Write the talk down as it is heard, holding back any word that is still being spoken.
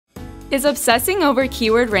Is obsessing over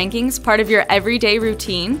keyword rankings part of your everyday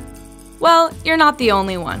routine? Well, you're not the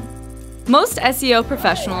only one. Most SEO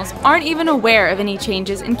professionals aren't even aware of any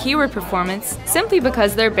changes in keyword performance simply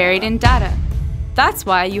because they're buried in data. That's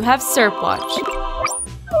why you have SerpWatch.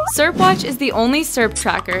 SerpWatch is the only SERP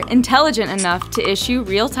tracker intelligent enough to issue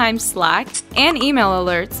real-time Slack and email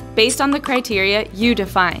alerts based on the criteria you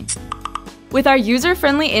define. With our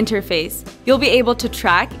user-friendly interface, you'll be able to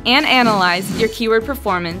track and analyze your keyword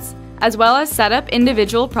performance, as well as set up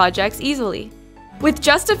individual projects easily. With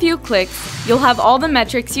just a few clicks, you'll have all the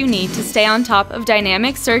metrics you need to stay on top of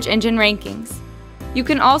dynamic search engine rankings. You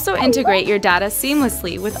can also integrate your data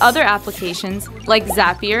seamlessly with other applications like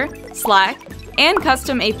Zapier, Slack, and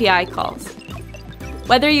custom API calls.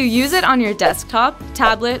 Whether you use it on your desktop,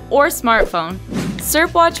 tablet, or smartphone,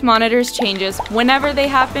 SerpWatch monitors changes whenever they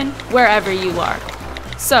happen, wherever you are.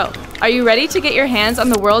 So, are you ready to get your hands on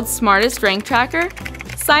the world's smartest rank tracker?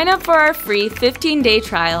 Sign up for our free 15-day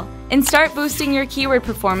trial and start boosting your keyword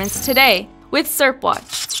performance today with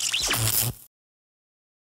SerpWatch.